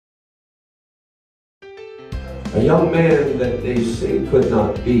A young man that they say could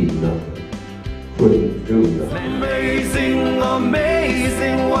not be nothing, couldn't do nothing. Amazing,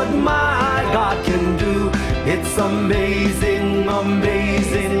 amazing what my God can do. It's amazing,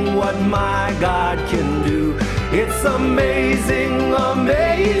 amazing what my God can do. It's amazing,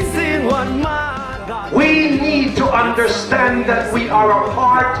 amazing what my God can do. We need to understand that we are a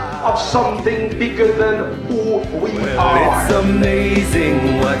part of something bigger than who we are. It's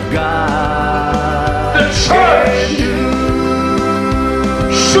amazing what God The church can do.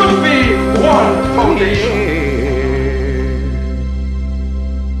 should be one foundation.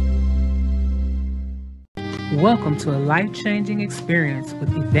 Welcome to a life-changing experience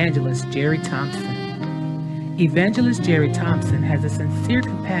with Evangelist Jerry Thompson. Evangelist Jerry Thompson has a sincere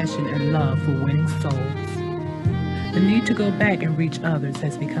compassion and love for winning souls. The need to go back and reach others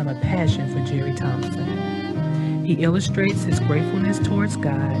has become a passion for Jerry Thompson. He illustrates his gratefulness towards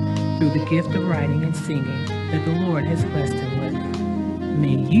God through the gift of writing and singing that the Lord has blessed him with.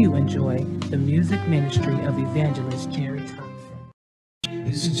 May you enjoy the music ministry of Evangelist Jerry Thompson.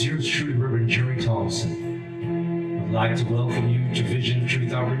 This is yours truly, Reverend Jerry Thompson. I'd like to welcome you to Vision of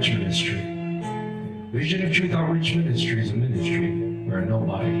Truth Outreach Ministry. Vision of Truth Outreach Ministry is a ministry where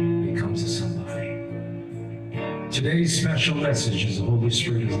nobody becomes a somebody. Today's special message, as the Holy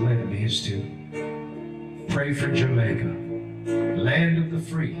Spirit has led me, is to pray for Jamaica, land of the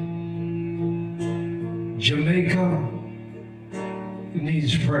free. Jamaica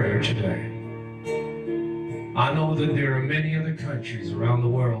needs prayer today. I know that there are many other countries around the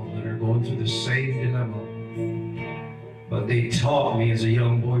world that are going through the same dilemma. But they taught me as a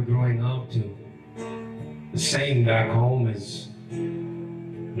young boy growing up to the saying back home is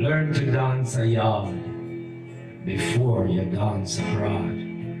learn to dance a yard before you dance abroad.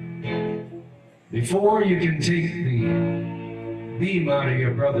 Before you can take the beam out of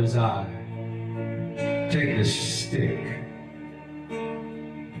your brother's eye, take the stick,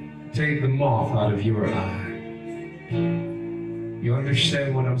 take the moth out of your eye. You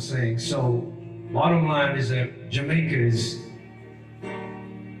understand what I'm saying? So bottom line is that Jamaica is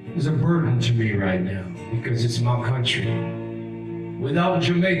a burden to me right now because it's my country. Without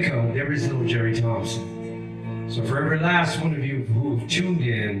Jamaica, there is no Jerry Thompson. So for every last one of you who have tuned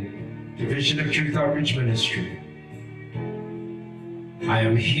in to Vision of Truth Outreach Ministry, I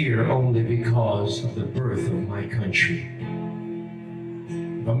am here only because of the birth of my country.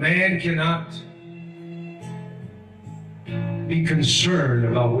 A man cannot be concerned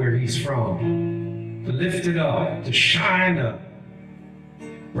about where he's from, to lift it up, to shine a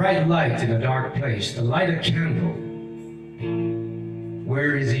bright light in a dark place, to light a candle.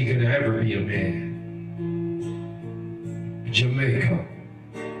 Where is he going to ever be a man? Jamaica,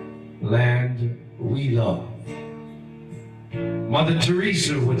 land we love. Mother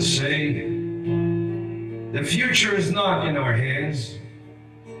Teresa would say, the future is not in our hands.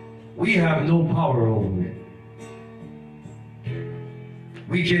 We have no power over it.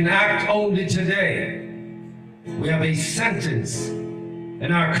 We can act only today. We have a sentence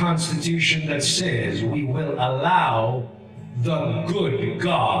in our Constitution that says we will allow the good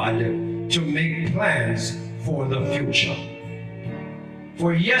God to make plans for the future.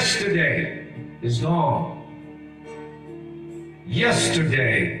 For yesterday is gone.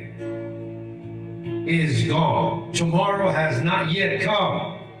 Yesterday is gone. Tomorrow has not yet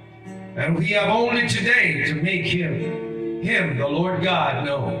come. And we have only today to make him, the Lord God,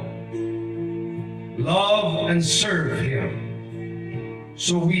 known. Love and serve him.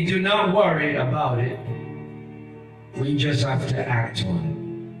 So we do not worry about it. We just have to act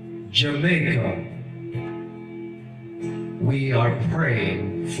on it. Jamaica, we are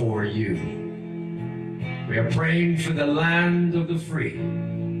praying for you. We are praying for the land of the free.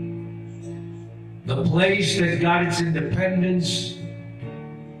 The place that got its independence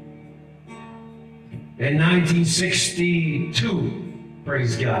in 1962,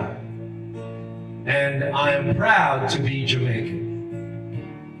 praise God. And I am proud to be Jamaican.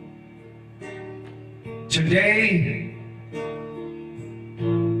 Today,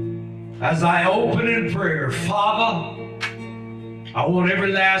 as I open in prayer, Father, I want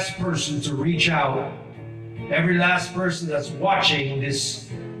every last person to reach out, every last person that's watching this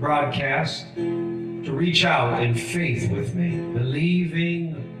broadcast, to reach out in faith with me,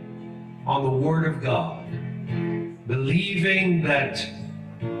 believing on the Word of God, believing that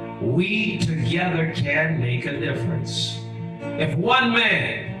we together can make a difference. If one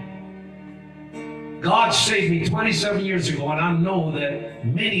man, God saved me 27 years ago, and I know that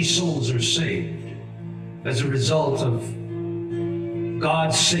many souls are saved as a result of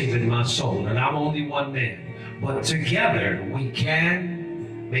God saving my soul, and I'm only one man. But together we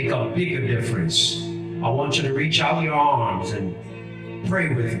can make a bigger difference I want you to reach out your arms and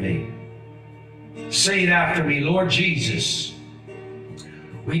pray with me. Say it after me. Lord Jesus,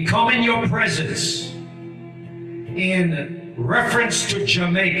 we come in your presence in reference to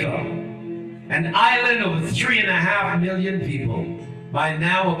Jamaica, an island of 3.5 million people. By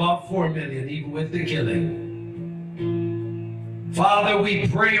now about 4 million, even with the killing. Father, we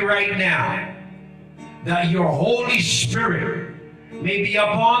pray right now that your Holy Spirit may be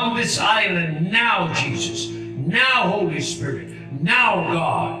upon this island now, Jesus. Now, Holy Spirit. Now,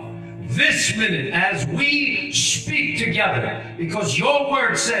 God. This minute, as we speak together, because your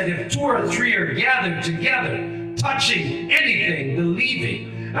word said if 2 or 3 are gathered together, touching anything,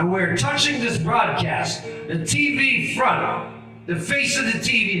 believing, and we're touching this broadcast, the TV front, the face of the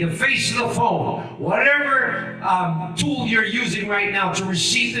TV, the face of the phone, whatever tool you're using right now to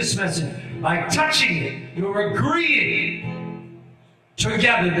receive this message, by touching it, you're agreeing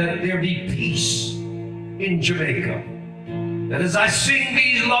together that there be peace in Jamaica. That as I sing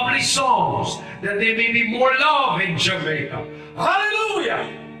these lovely songs, that there may be more love in Jamaica. Hallelujah!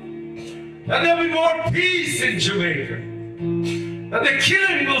 That there be more peace in Jamaica. That the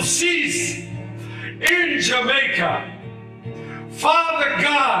killing will cease in Jamaica. Father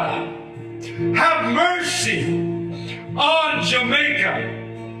God, have mercy on Jamaica.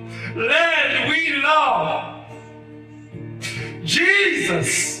 Land we love.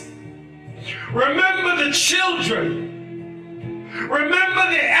 Jesus, remember the children. Remember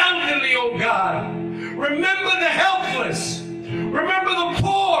the elderly, oh God. Remember the helpless. Remember the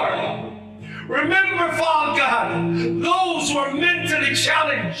poor. Remember, Father God, those who are mentally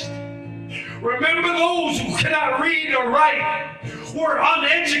challenged. Remember those who cannot read or write, who are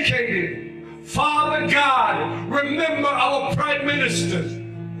uneducated. Father God, remember our Prime Minister,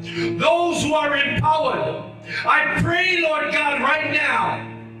 those who are empowered. I pray, Lord God, right now,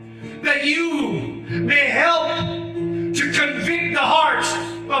 that you may help to convict the hearts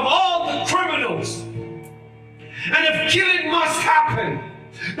of all the criminals. And if killing must happen,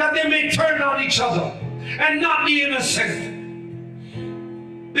 that they may turn on each other and not be innocent.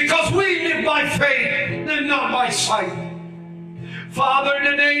 Because we live by faith and not by sight. Father, in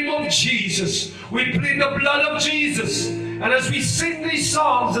the name of Jesus, we plead the blood of Jesus. And as we sing these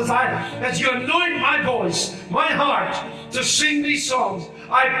songs, as you anoint my voice, my heart, to sing these songs,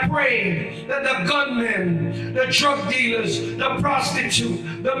 I pray that the gunmen, the drug dealers, the prostitutes,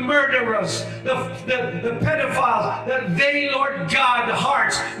 the murderers, the pedophiles, that they, Lord God,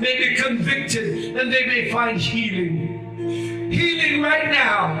 hearts may be convicted and they may find healing. Healing right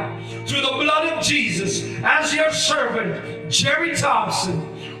now through the blood of Jesus, as your servant, Jerry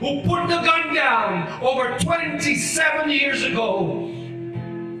Thompson, who put the gun down over 27 years ago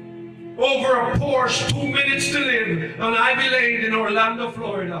over a Porsche 2 minutes to live on Ivy Lane in Orlando,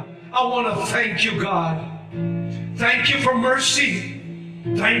 Florida. I want to thank you, God. Thank you for mercy.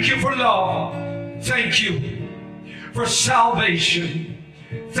 Thank you for love. Thank you for salvation.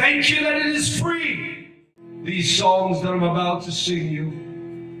 Thank you that it is free. These songs that I'm about to sing you,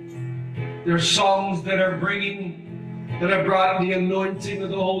 they're songs that have brought the anointing of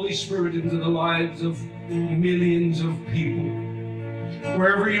the Holy Spirit into the lives of millions of people.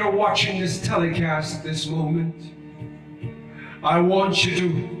 Wherever you're watching this telecast at this moment, I want you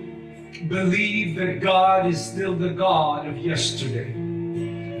to believe that God is still the God of yesterday.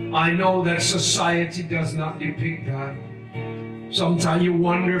 I know that society does not depict that. Sometimes you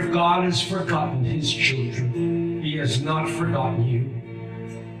wonder if God has forgotten his children. He has not forgotten you.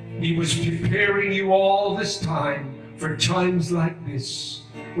 He was preparing you all this time for times like this,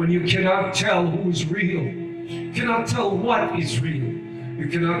 when you cannot tell who is real. You cannot tell what is real. You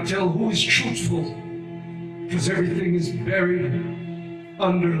cannot tell who is truthful, because everything is buried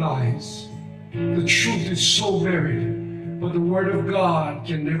under lies. The truth is so buried, but the Word of God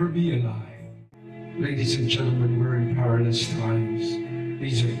can never be a lie. Ladies and gentlemen, we're in perilous times.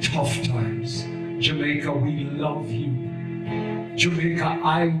 These are tough times. Jamaica, we love you. Jamaica,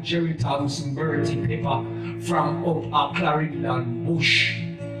 I, Jerry Thompson, Bertie Pepper, from up Clarendon Bush.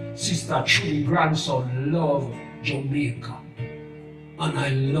 Sister Trudy grandson, love Jamaica. And I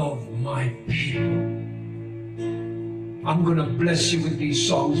love my people. I'm going to bless you with these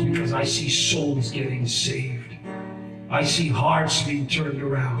songs because I see souls getting saved. I see hearts being turned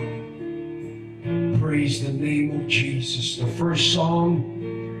around. Praise the name of Jesus. The first song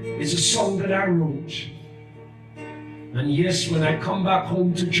is a song that I wrote. And yes, when I come back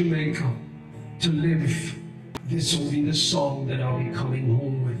home to Jamaica to live, this will be the song that I'll be coming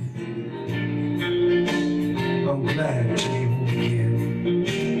home with. I'm glad to be home again.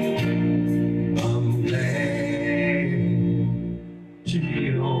 I'm glad to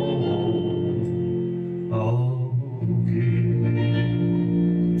be home.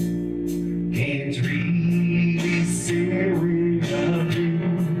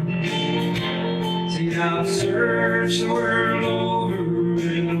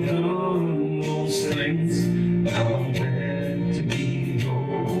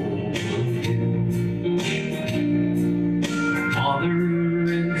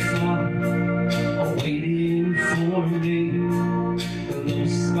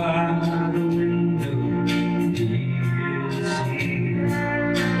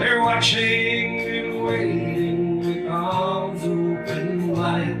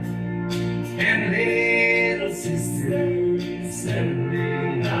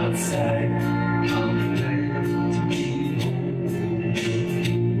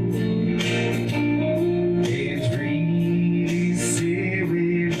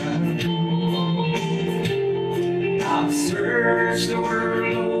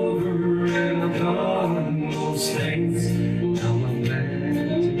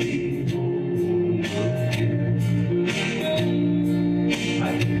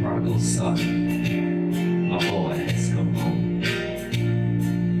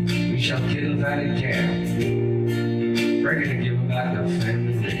 shall kill that it can. We're going to give him back the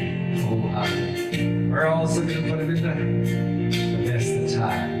family. Oh, hallelujah. We're also going to put him in the best of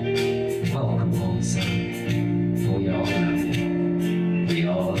time. Welcome home, son. Oh, we all love you. We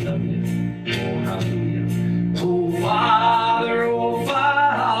all love you. Oh, hallelujah. Oh,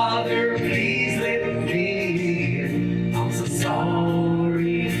 Father, please let me in. I'm so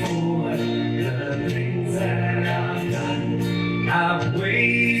sorry for the things that I've done. I've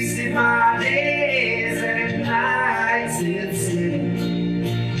wasted my days and nights in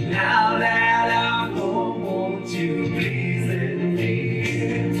sin. Now that I'm home, won't you please let me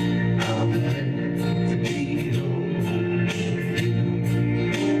in? I'm glad to be home.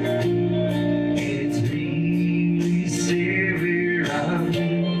 It's really Savior I've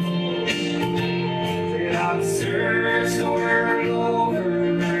been. That I've searched the world over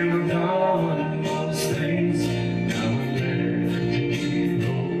and I've done those things. Now I'm glad to be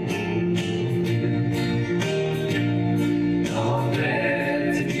home. Now I'm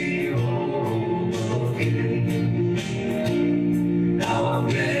glad to be home again. Now I'm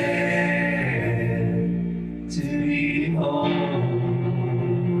glad to be home.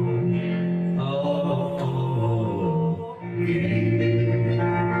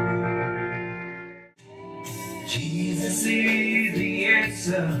 Jesus is the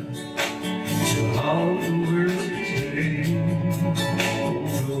answer to all the world today. Oh,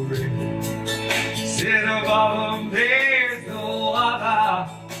 glory. Sit above them, there's no other.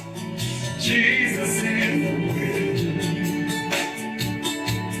 Jesus is the way.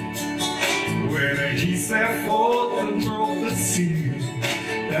 When he set forth and broke the seal,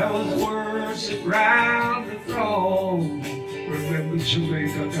 there was worship round the throne. Remember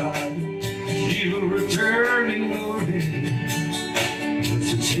Jamaica, God, he will return in glory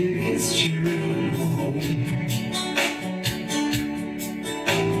to take his children home.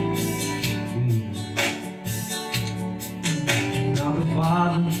 Now the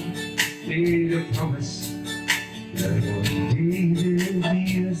Father made a promise that one day there'll be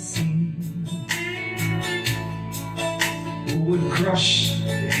a seed who would crush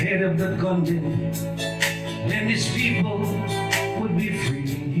the head of the gunman, and his people would be free.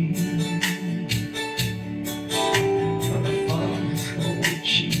 But the Father told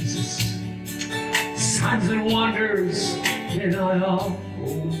Jesus, signs and wonders in all,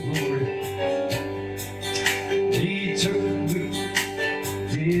 oh glory. He took the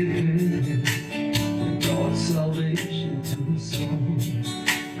dead and brought salvation to his soul.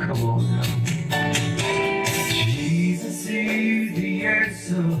 Come on now. Jesus is the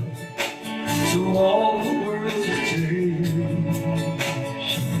answer to all the world today.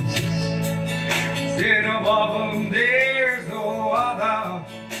 Jesus said above them there's no other.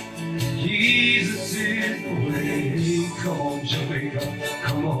 Jesus is the way. Come on, Jamaica,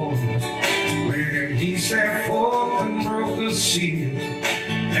 come on. When he set forth and broke the seal,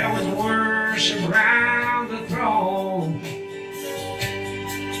 there was worship round the throne.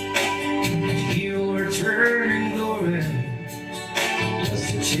 He'll return in glory just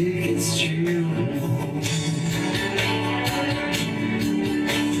to take his children home.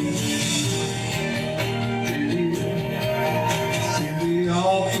 See, the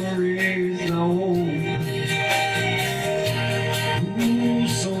offer is now open.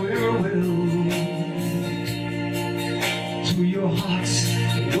 Whosoever will, to your hearts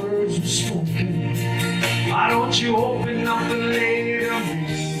the words were spoken. Why don't you open up and lay them in?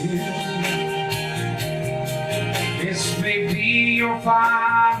 This may be your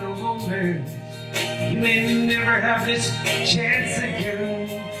final moment. You may never have this chance again.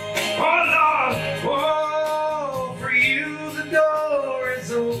 Oh Lord, oh, for you the door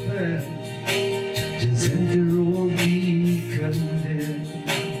is open. Just enter or be condemned.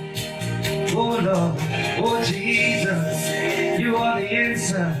 Oh Lord, oh Jesus, you are the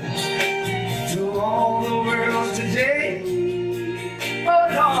answer to all the world today. Oh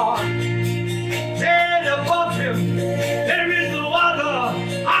Lord, stand above him, there is no other.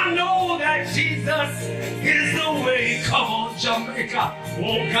 I know that Jesus is the way. Come on, Jamaica,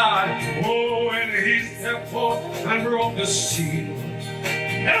 oh God, oh, and he stepped forth and broke the seal.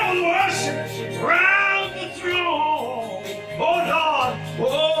 And worship round the throne. Oh Lord,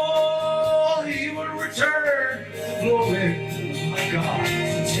 oh, he will return to glory. My God,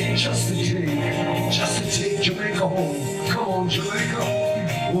 just to take Jamaica home. Come on, Jamaica.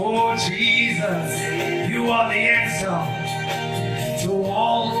 Oh Jesus, you are the answer to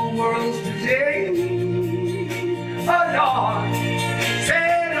all the world today. Oh Lord,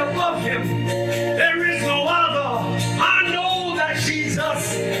 stand above him, there is no other. I know that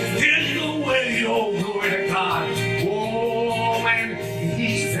Jesus is the way. Oh, glory to God. Oh, and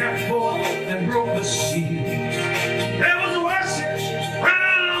he stepped forth and broke the seal. There was worship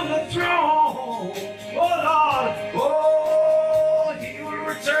around the throne. Oh Lord, oh, he will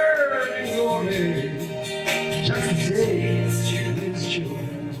return in glory, just to take his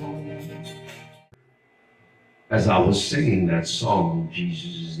children home. As I was singing that song,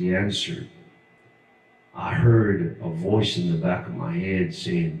 Jesus is the answer, I heard a voice in the back of my head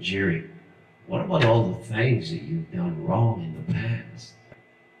saying, Jerry, what about all the things that you've done wrong in the past?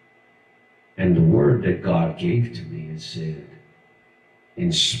 And the word that God gave to me, it said,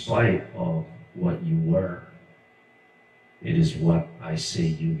 in spite of what you were, it is what I say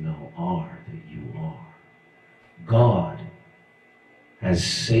you now are that you are. God has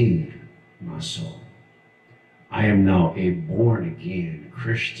saved my soul. I am now a born-again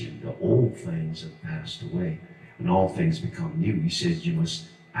Christian. The old things have passed away, and all things become new. He says you must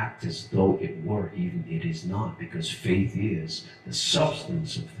act as though it were, even it is not, because faith is the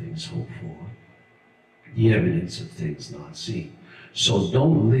substance of things hoped for, the evidence of things not seen. So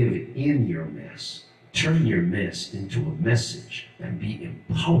don't live in your mess. Turn your mess into a message and be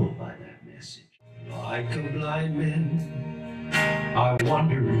empowered by that message. Like a blind man, I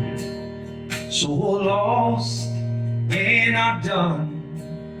wandered, so lost and undone,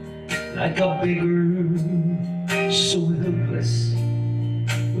 like a beggar, so helpless,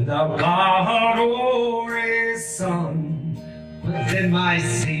 without God or his son. But then my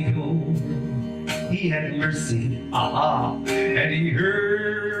Savior, he had mercy, and he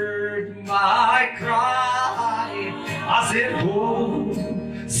heard my cry. I said, oh,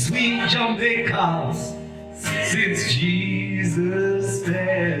 sweet Jamaica, since Jesus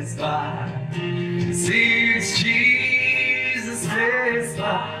passed by, since Jesus passed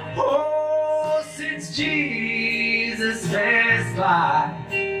by, oh, since Jesus passed by,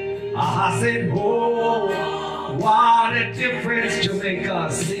 I said, oh, what a difference,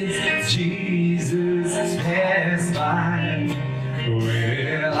 Jamaica, since Jesus passed by.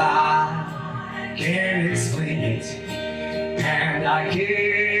 Well, I can't explain it, and I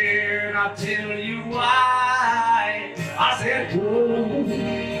cannot tell you why. I said,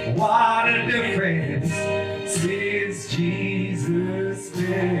 oh, what a difference since Jesus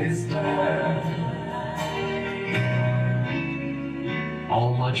passed by.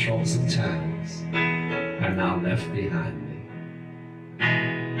 All my troublesome times are now left behind me,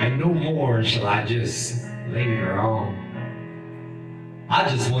 and no more shall I just linger on. I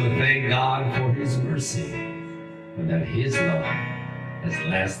just want to thank God for his mercy, and that his love has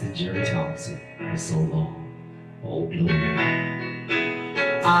lasted Jerry Thompson for so long. Oh, glory.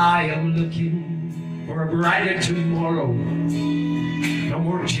 I am looking for a brighter tomorrow. No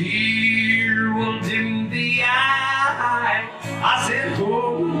more tear will dim the eye. I said,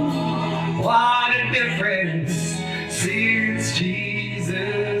 oh, what a difference since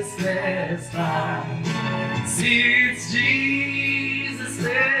Jesus passed by. Since Jesus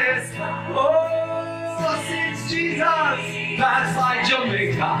passed by. Oh, since Jesus passed by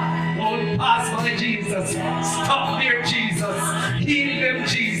Jamaica. Oh, pass by Jesus. Stop near Jesus. Heal them,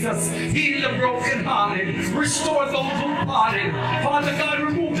 Jesus. Heal the brokenhearted. Restore those who parted. Father God,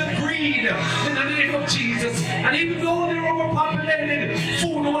 remove the greed in the name of Jesus. And even though they're overpopulated,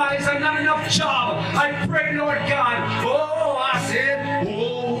 food-wise and not enough job, I pray, Lord God, oh, I said,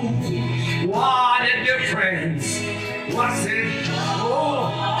 oh, what a difference. What I said,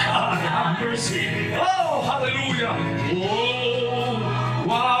 oh, God, have mercy. Oh, hallelujah. Oh,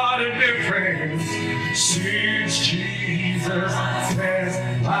 what a difference since Jesus passed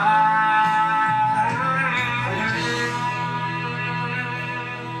by.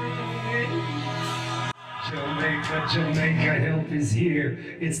 Jamaica, Jamaica, help is here.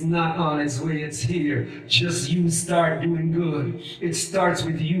 It's not on its way, it's here. Just you start doing good. It starts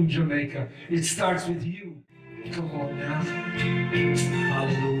with you, Jamaica. It starts with you. Come on now.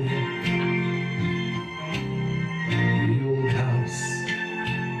 Hallelujah. The old house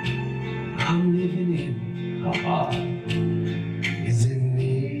I'm living in, is in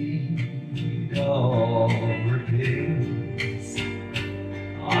need of repairs.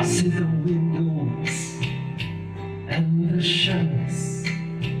 I see the windows and the shutters,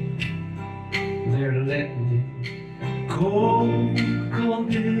 they're letting it cold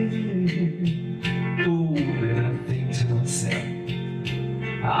day. Oh, and I think to myself,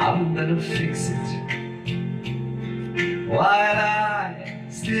 I'm gonna fix it while I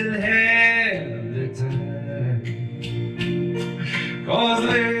still have the time. 'Cause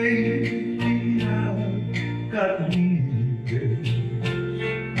lately I've got leaving,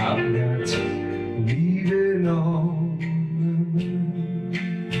 I've got leaving on.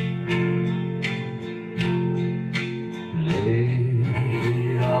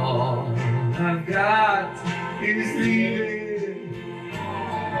 Lately I've is leaving.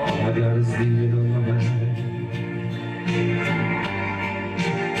 All I got is leaving on my mind.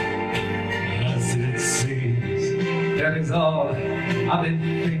 As it seems, that is all I've been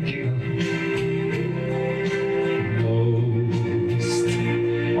thinking of. Most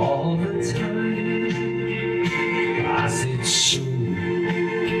all the time. I said soon,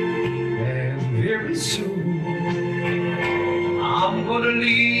 and very soon, I'm gonna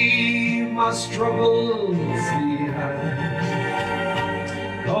leave my struggles behind.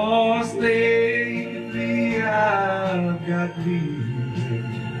 'Cause lately I've got leaving.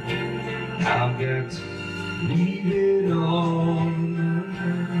 I've got leaving on my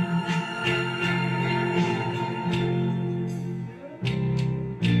mind.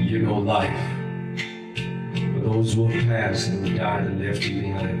 You know life, for those who have passed and died and left you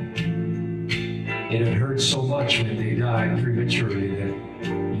behind. And it hurt so much when they died prematurely that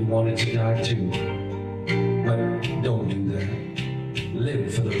you wanted to die too. But don't do that.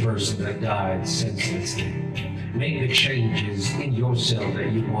 Live for the person that died senselessly. Make the changes in yourself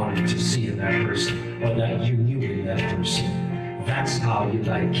that you wanted to see in that person, or that you knew in that person. That's how you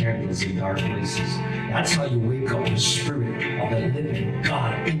light candles in dark places. That's how you wake up the spirit of the living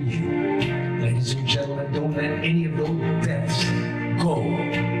God in you. Ladies and gentlemen, don't let any of those deaths go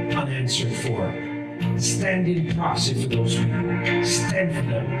unanswered for. Stand in proxy for those people. Stand for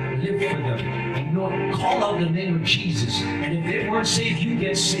them. Live for them. And know, call out the name of Jesus. And if they weren't saved, you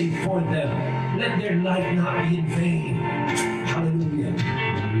get saved for them. Let their life not be in vain. Hallelujah.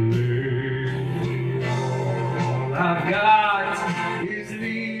 All I've got is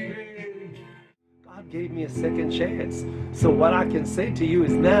leaving. God gave me a second chance. So what I can say to you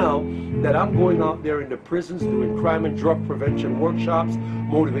is now that I'm going out there in the prisons doing crime and drug prevention workshops,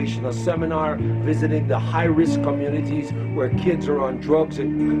 motivational seminar, visiting the high-risk communities where kids are on drugs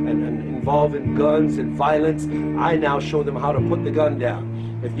and involved in guns and violence. I now show them how to put the gun down.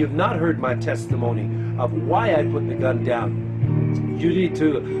 If you've not heard my testimony of why I put the gun down, you need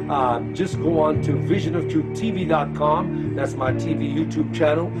to just go on to visionoftruethtv.com. That's my TV YouTube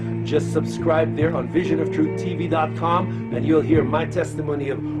channel. Just subscribe there on visionoftruethtv.com and you'll hear my testimony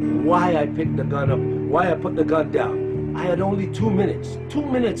of why I picked the gun up, why I put the gun down. I had only 2 minutes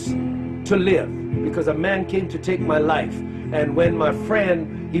to live because a man came to take my life. And when my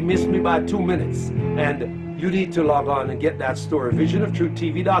friend, he missed me by 2 minutes. And you need to log on and get that story,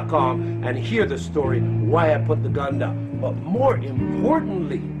 visionoftruethtv.com, and hear the story, why I put the gun down. But more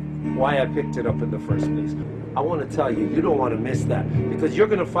importantly, why I picked it up in the first place. I want to tell you, you don't want to miss that, because you're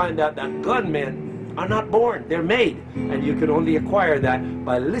going to find out that gunmen are not born, they're made. And you can only acquire that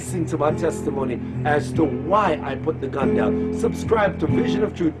by listening to my testimony as to why I put the gun down. Subscribe to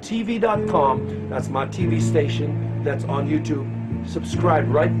visionoftruethtv.com. That's my TV station that's on YouTube. Subscribe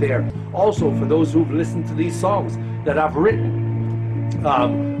right there. Also, for those who've listened to these songs that I've written,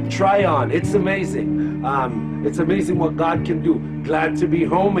 try on. It's amazing. It's amazing what God can do. Glad to be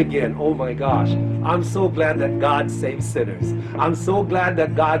home again. Oh my gosh. I'm so glad that God saves sinners. I'm so glad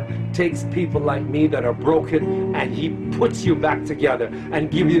that God takes people like me that are broken and He puts you back together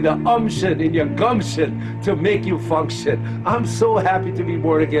and give you the umption in your gumption to make you function. I'm so happy to be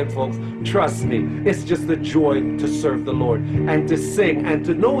born again, folks. Trust me, it's just a joy to serve the Lord and to sing and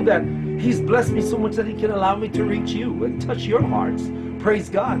to know that He's blessed me so much that He can allow me to reach you and touch your hearts. Praise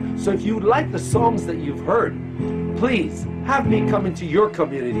God. So if you like the songs that you've heard, please have me come into your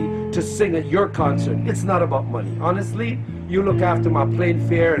community to sing at your concert. It's not about money. Honestly, you look after my plane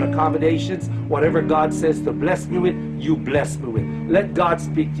fare and accommodations. Whatever God says to bless me with, you bless me with. Let God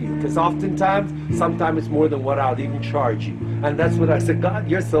speak to you, because sometimes it's more than what I'll even charge you. And that's what I said, God,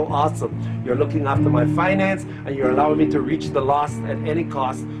 you're so awesome. You're looking after my finance and you're allowing me to reach the lost at any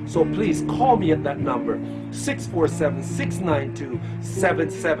cost. So please call me at that number,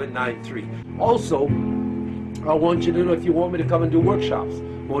 647-692-7793. Also, I want you to know if you want me to come and do workshops,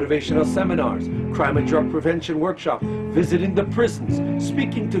 motivational seminars, crime and drug prevention workshop, visiting the prisons,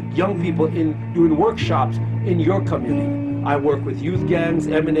 speaking to young people in doing workshops in your community. I work with youth gangs,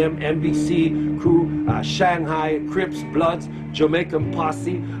 Eminem, MBC, Crew, Shanghai, Crips, Bloods, Jamaican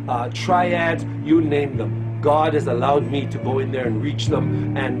Posse, Triads, you name them. God has allowed me to go in there and reach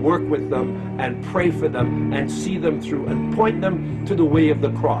them and work with them and pray for them and see them through and point them to the way of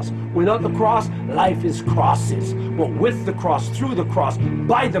the cross. Without the cross, life is crosses. But with the cross, through the cross,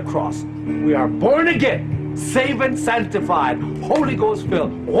 by the cross, we are born again, saved and sanctified, Holy Ghost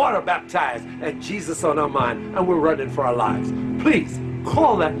filled, water baptized, and Jesus on our mind, and we're running for our lives. Please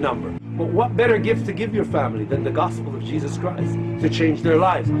call that number. But what better gift to give your family than the gospel of Jesus Christ to change their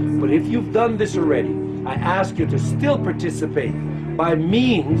lives? But if you've done this already, I ask you to still participate by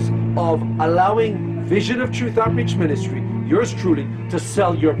means of allowing Vision of Truth Outreach Ministry, yours truly, to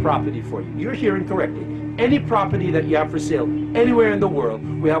sell your property for you. You're hearing correctly. Any property that you have for sale anywhere in the world,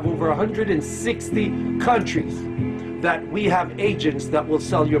 we have over 160 countries that we have agents that will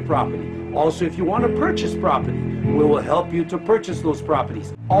sell your property. Also, if you want to purchase property, we will help you to purchase those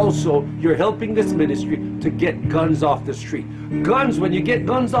properties. Also, you're helping this ministry to get guns off the street. Guns, when you get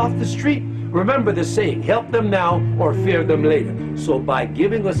guns off the street, remember the saying, help them now or fear them later. So by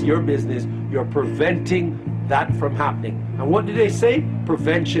giving us your business, you're preventing that from happening. And what do they say?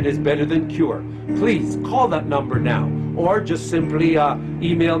 Prevention is better than cure. Please call that number now, or just simply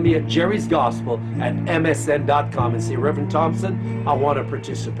email me at jerrysgospel@msn.com and say, Reverend Thompson, I want to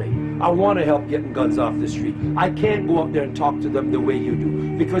participate. I want to help getting guns off the street. I can't go out there and talk to them the way you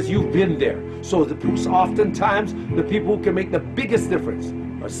do, because you've been there. So oftentimes, the people who can make the biggest difference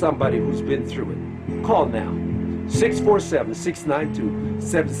are somebody who's been through it. Call now,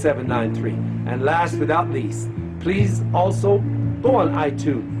 647-692-7793. And last but not least, please also go on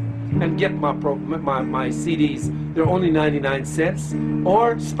iTunes and get my CDs. They're only 99 cents.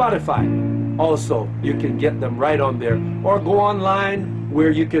 Or Spotify. Also, you can get them right on there. Or go online where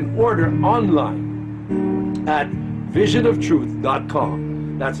you can order online at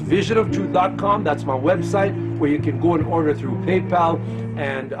visionoftruth.com. That's visionoftruth.com. That's my website where you can go and order through PayPal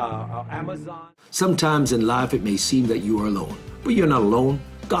and Amazon. Sometimes in life it may seem that you are alone, but you're not alone.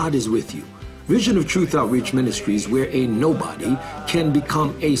 God is with you. Vision of Truth Outreach Ministries, where a nobody can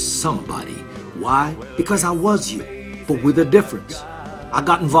become a somebody. Why? Because I was you, but with a difference. I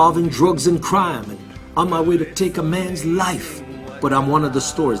got involved in drugs and crime and on my way to take a man's life. But I'm one of the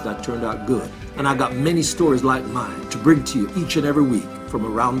stories that turned out good. And I got many stories like mine to bring to you each and every week from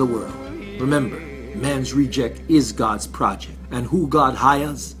around the world. Remember, man's reject is God's project. And who God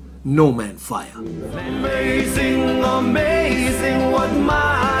hires, no man fire. Amazing, amazing what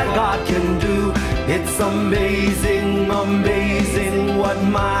my God can do. It's amazing, amazing what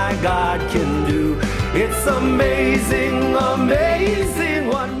my God can do. It's amazing, amazing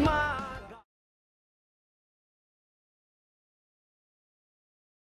what my